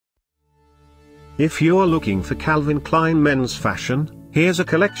If you're looking for Calvin Klein men's fashion, here's a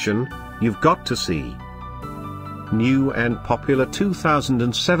collection you've got to see. New and popular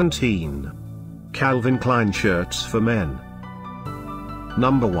 2017 Calvin Klein shirts for men.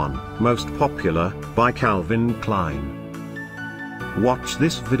 Number 1, most popular, by Calvin Klein. Watch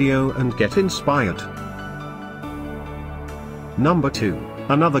this video and get inspired. Number 2,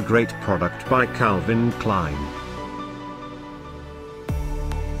 another great product by Calvin Klein.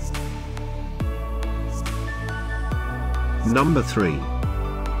 Number 3.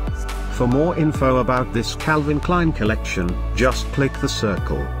 For more info about this Calvin Klein collection, just click the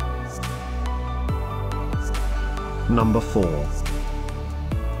circle. Number 4.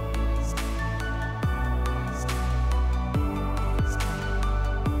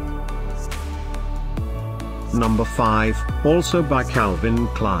 Number 5, also by Calvin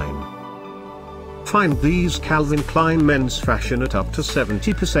Klein. Find these Calvin Klein men's fashion at up to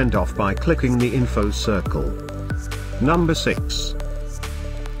 70% off by clicking the info circle. Number 6.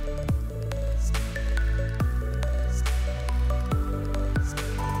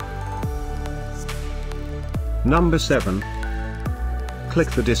 Number 7. Click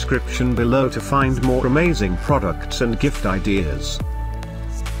the description below to find more amazing products and gift ideas.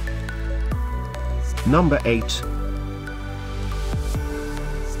 Number 8.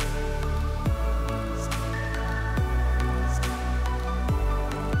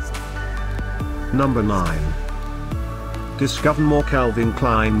 Number 9. Discover more Calvin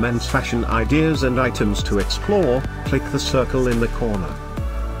Klein men's fashion ideas and items to explore, click the circle in the corner.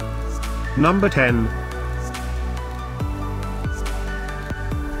 Number 10.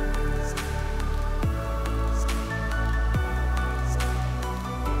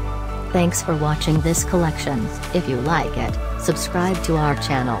 Thanks for watching this collection. If you like it, subscribe to our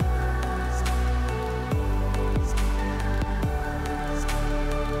channel.